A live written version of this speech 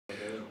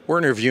We're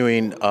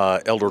interviewing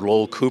Elder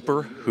Lowell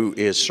Cooper, who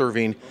is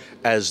serving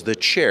as the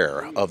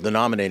chair of the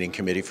nominating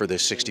committee for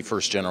this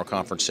 61st General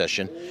Conference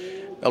session.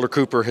 Elder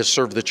Cooper has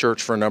served the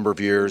church for a number of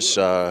years,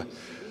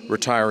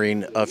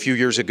 retiring a few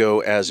years ago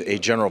as a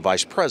general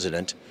vice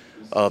president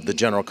of the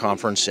General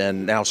Conference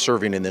and now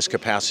serving in this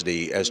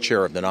capacity as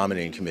chair of the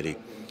nominating committee.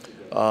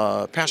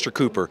 Pastor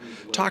Cooper,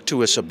 talk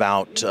to us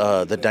about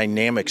the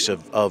dynamics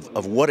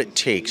of what it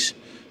takes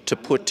to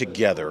put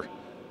together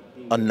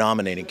a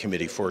nominating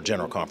committee for a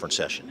General Conference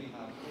session.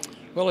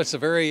 Well, it's a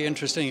very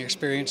interesting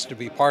experience to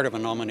be part of a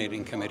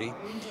nominating committee.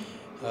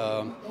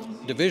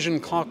 Division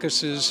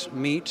caucuses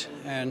meet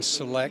and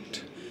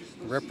select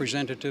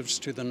representatives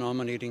to the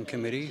nominating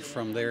committee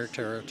from their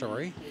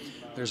territory.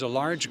 There's a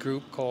large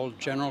group called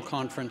General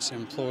Conference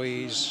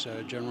employees,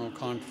 General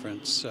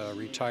Conference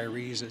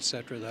retirees,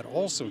 etc., that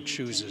also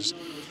chooses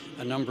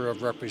a number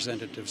of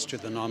representatives to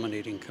the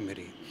nominating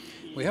committee.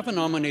 We have a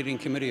nominating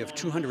committee of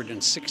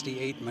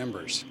 268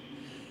 members.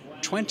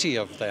 20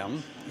 of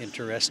them,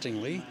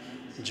 interestingly,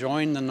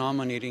 join the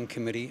nominating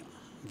committee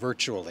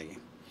virtually.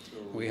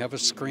 We have a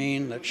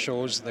screen that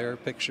shows their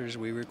pictures.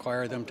 We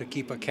require them to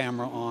keep a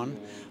camera on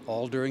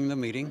all during the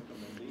meeting.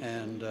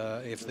 And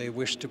if they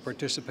wish to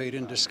participate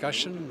in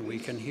discussion, we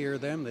can hear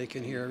them. They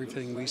can hear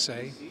everything we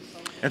say.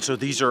 And so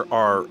these are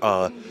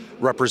our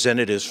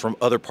representatives from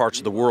other parts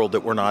of the world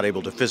that were not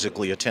able to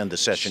physically attend the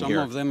session here.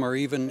 Some of them are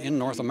even in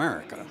North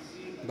America,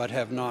 but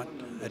have not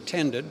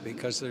attended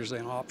because there's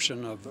an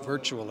option of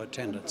virtual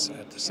attendance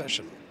at the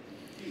session.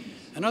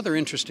 Another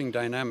interesting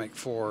dynamic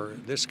for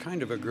this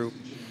kind of a group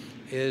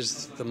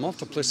is the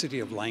multiplicity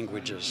of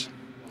languages.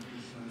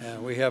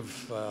 We have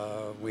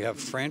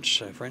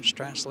French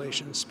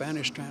translation,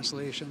 Spanish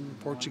translation,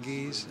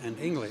 Portuguese, and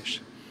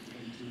English.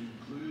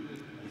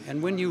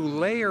 And when you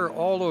layer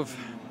all of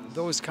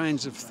those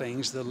kinds of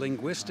things, the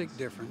linguistic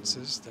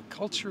differences, the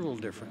cultural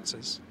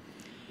differences,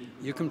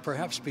 you can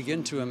perhaps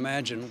begin to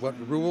imagine what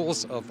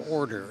rules of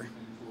order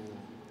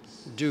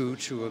do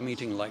to a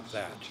meeting like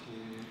that,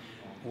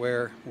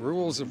 where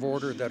rules of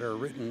order that are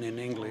written in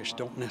English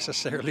don't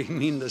necessarily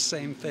mean the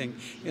same thing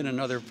in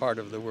another part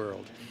of the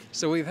world.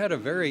 So we've had a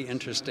very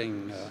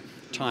interesting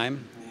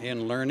time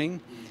in learning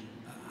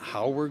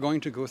how we're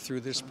going to go through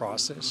this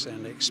process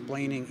and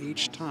explaining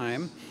each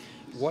time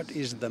what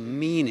is the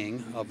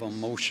meaning of a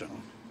motion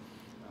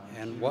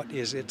and what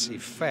is its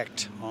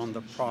effect on the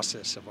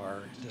process of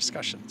our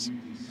discussions.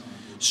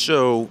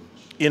 So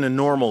in a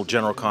normal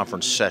General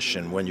Conference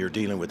session, when you're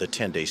dealing with a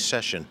 10-day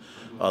session,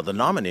 the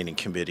nominating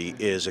committee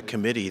is a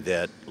committee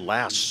that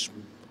lasts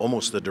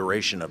almost the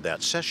duration of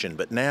that session.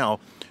 But now,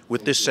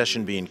 with this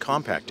session being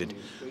compacted,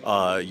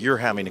 you're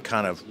having to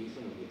kind of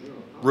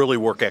really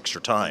work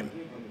extra time.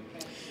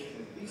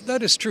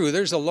 That is true.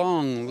 There's a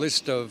long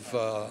list of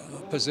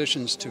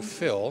positions to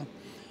fill.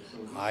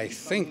 I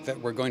think that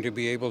we're going to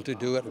be able to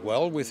do it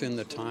well within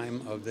the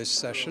time of this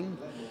session.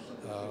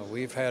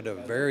 We've had a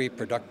very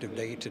productive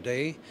day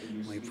today.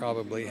 We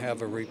probably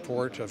have a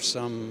report of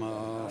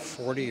some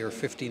 40 or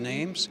 50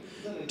 names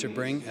to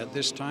bring at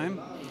this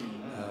time.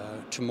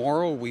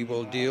 Tomorrow we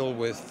will deal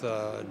with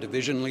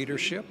division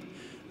leadership.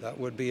 That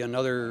would be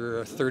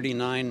another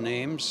 39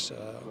 names,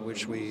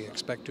 which we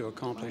expect to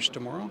accomplish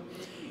tomorrow.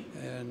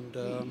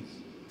 And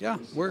yeah,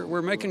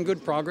 we're making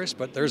good progress,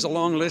 but there's a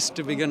long list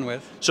to begin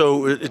with.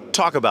 So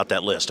talk about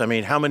that list. I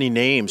mean, how many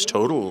names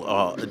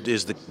total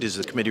is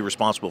the committee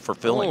responsible for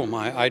filling? Oh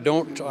my,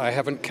 I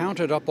haven't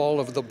counted up all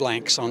of the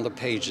blanks on the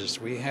pages.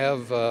 We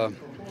have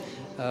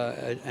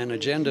an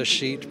agenda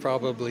sheet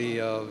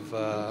probably of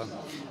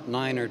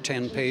 9 or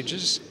 10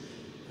 pages.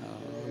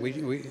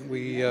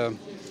 We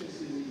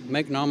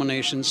make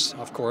nominations,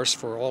 of course,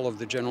 for all of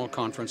the General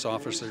Conference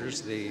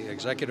officers, the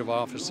executive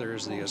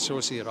officers, the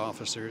associate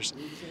officers,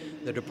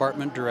 the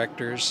department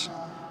directors,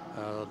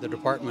 the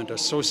department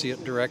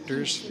associate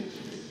directors,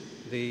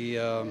 the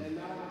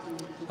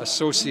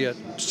associate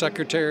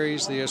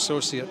secretaries, the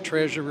associate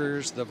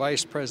treasurers, the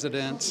vice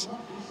presidents.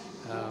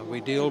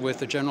 We deal with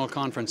the General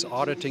Conference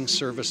Auditing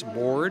Service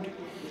Board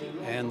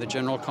and the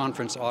General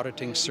Conference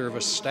Auditing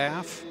Service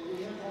staff,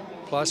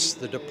 plus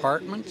the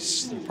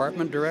departments,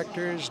 department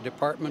directors,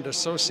 department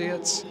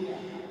associates,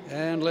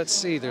 and let's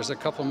see, there's a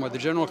couple more, the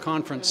General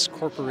Conference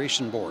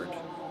Corporation Board.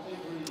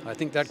 I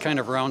think that kind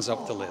of rounds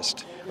up the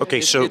list.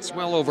 Okay, so it's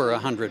well over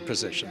 100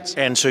 positions.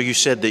 And so you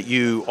said that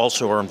you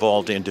also are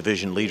involved in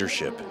division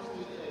leadership,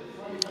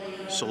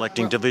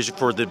 selecting division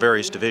for the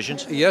various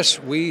divisions? Yes,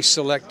 we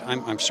select,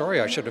 I'm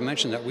sorry, I should have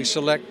mentioned that. We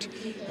select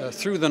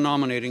through the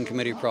nominating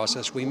committee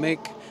process. We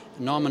make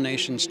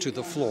nominations to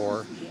the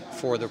floor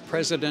for the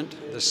president,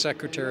 the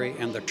secretary,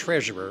 and the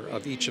treasurer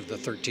of each of the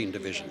 13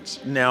 divisions.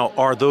 Now,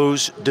 are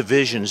those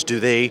divisions, do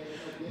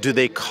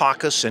they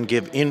caucus and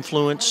give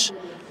influence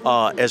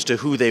as to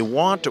who they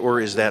want,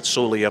 or is that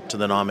solely up to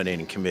the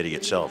nominating committee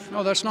itself?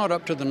 No, that's not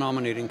up to the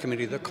nominating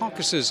committee. The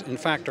caucuses, in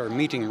fact, are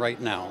meeting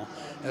right now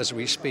as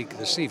we speak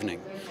this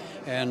evening.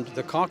 And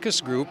the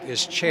caucus group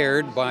is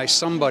chaired by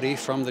somebody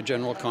from the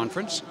General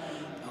Conference.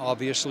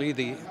 Obviously,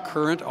 the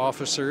current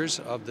officers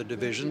of the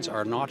divisions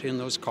are not in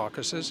those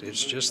caucuses.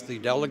 It's just the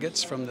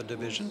delegates from the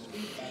division.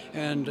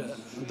 And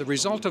the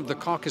result of the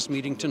caucus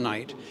meeting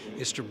tonight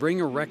is to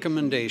bring a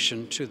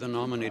recommendation to the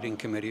nominating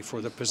committee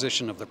for the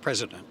position of the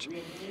president.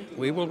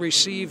 We will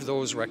receive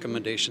those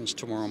recommendations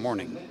tomorrow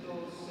morning.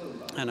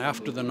 And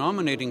after the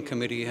nominating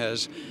committee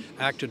has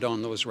acted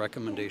on those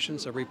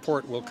recommendations, a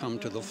report will come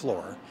to the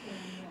floor.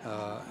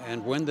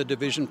 And when the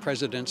division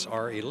presidents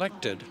are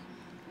elected,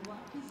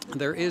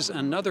 there is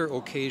another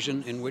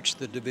occasion in which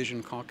the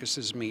division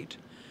caucuses meet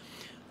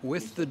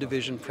with the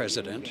division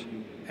president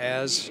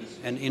as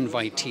an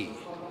invitee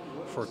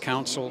for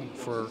counsel,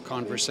 for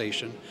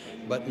conversation,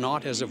 but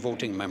not as a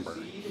voting member.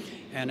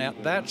 And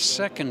at that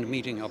second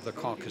meeting of the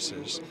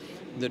caucuses,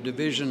 the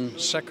division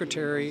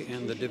secretary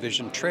and the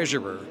division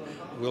treasurer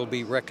will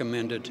be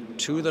recommended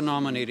to the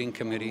nominating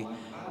committee,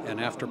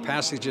 and after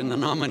passage in the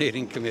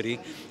nominating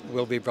committee,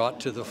 will be brought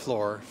to the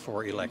floor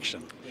for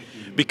election.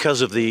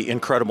 Because of the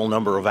incredible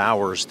number of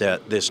hours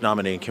that this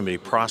nominating committee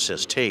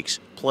process takes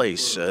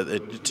place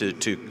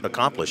to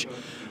accomplish,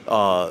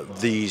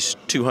 these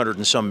 200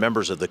 and some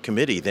members of the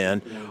committee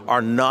then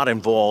are not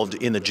involved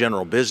in the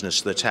general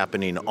business that's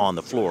happening on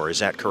the floor. Is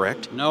that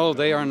correct? No,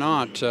 they are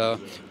not.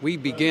 We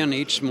begin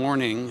each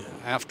morning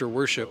after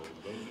worship.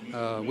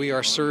 We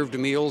are served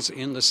meals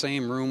in the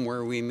same room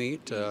where we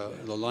meet, the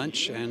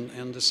lunch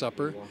and the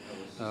supper.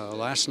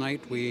 Last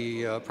night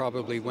we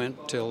probably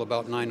went till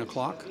about 9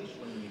 o'clock.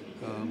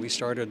 We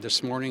started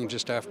this morning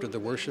just after the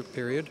worship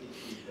period.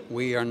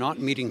 We are not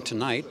meeting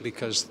tonight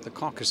because the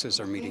caucuses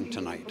are meeting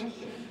tonight.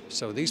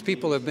 So these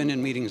people have been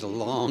in meetings a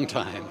long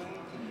time.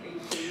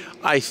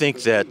 I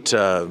think that,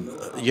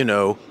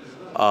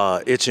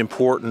 it's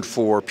important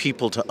for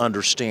people to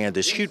understand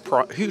this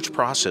huge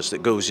process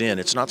that goes in.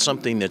 It's not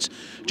something that's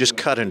just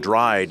cut and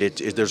dried.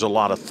 There's a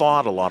lot of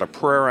thought, a lot of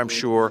prayer, I'm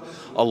sure,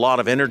 a lot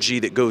of energy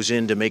that goes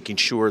into making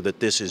sure that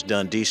this is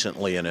done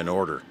decently and in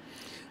order.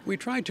 We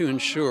try to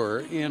ensure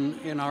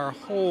in our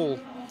whole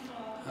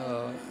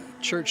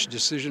church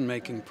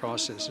decision-making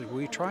process,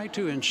 we try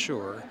to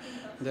ensure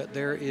that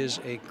there is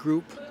a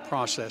group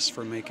process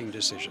for making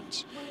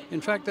decisions. In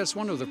fact, that's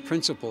one of the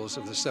principles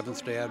of the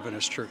Seventh-day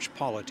Adventist Church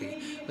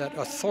polity, that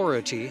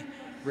authority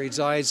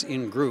resides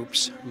in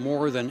groups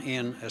more than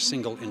in a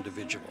single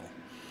individual.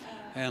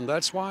 And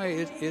that's why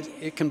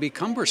it can be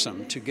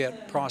cumbersome to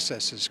get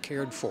processes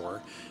cared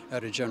for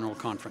at a general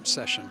conference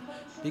session,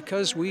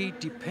 because we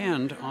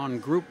depend on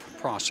group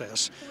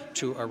process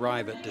to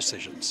arrive at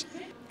decisions.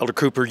 Elder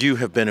Cooper, you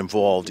have been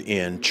involved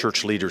in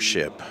church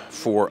leadership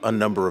for a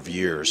number of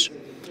years.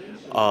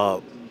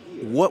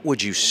 What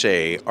would you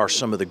say are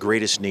some of the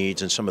greatest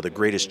needs and some of the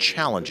greatest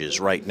challenges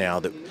right now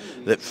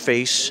that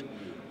face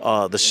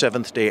the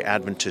Seventh-day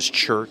Adventist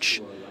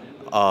Church,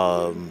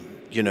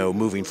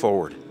 moving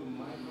forward?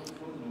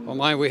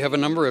 Well, we have a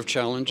number of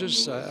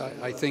challenges.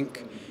 I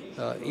think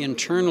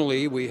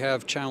internally we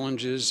have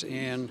challenges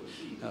in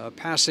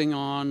passing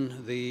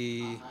on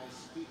the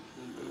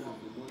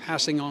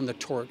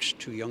torch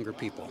to younger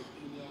people.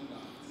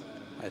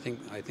 I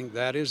think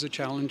that is a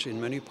challenge in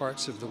many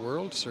parts of the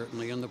world,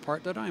 certainly in the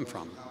part that I'm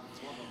from.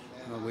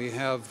 We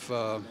have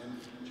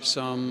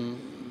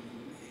some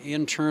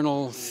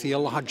internal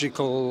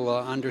theological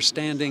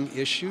understanding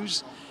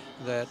issues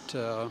that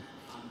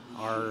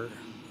are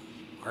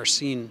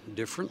seen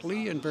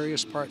differently in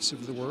various parts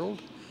of the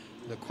world.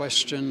 The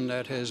question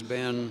that has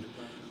been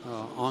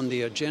on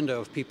the agenda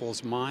of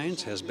people's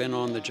minds, has been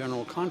on the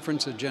General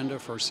Conference agenda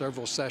for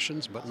several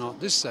sessions, but not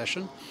this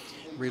session,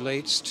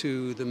 relates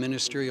to the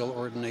ministerial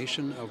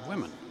ordination of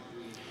women.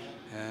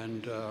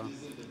 And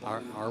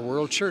our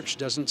world church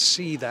doesn't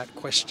see that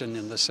question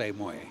in the same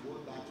way.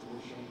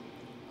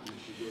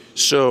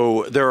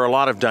 So there are a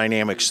lot of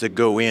dynamics that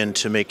go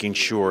into making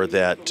sure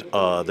that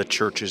the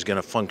church is going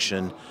to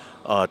function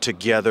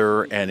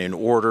together and in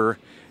order,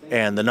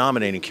 and the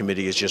nominating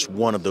committee is just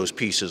one of those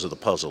pieces of the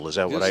puzzle. Is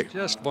that what I...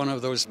 Just one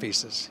of those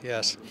pieces,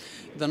 yes.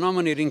 The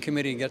nominating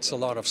committee gets a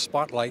lot of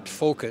spotlight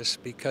focus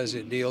because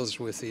it deals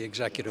with the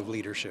executive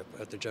leadership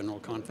at the General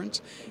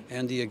Conference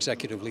and the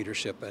executive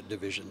leadership at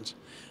divisions.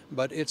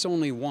 But it's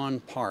only one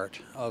part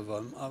of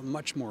a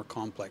much more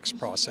complex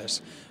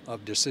process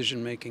of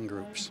decision-making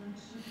groups.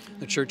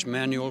 The Church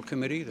Manual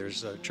Committee,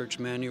 there's church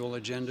manual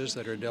agendas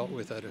that are dealt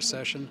with at a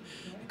session.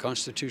 The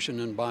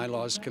Constitution and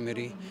Bylaws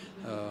Committee.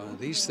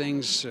 These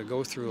things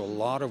go through a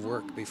lot of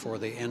work before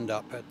they end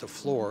up at the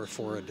floor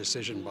for a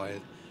decision by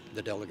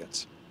the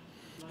delegates.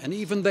 And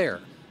even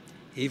there,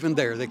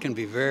 they can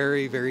be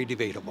very, very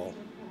debatable.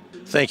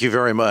 Thank you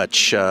very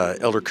much,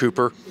 Elder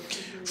Cooper.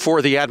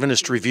 For the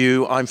Adventist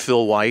Review, I'm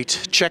Phil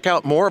White. Check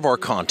out more of our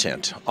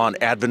content on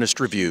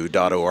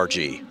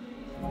AdventistReview.org.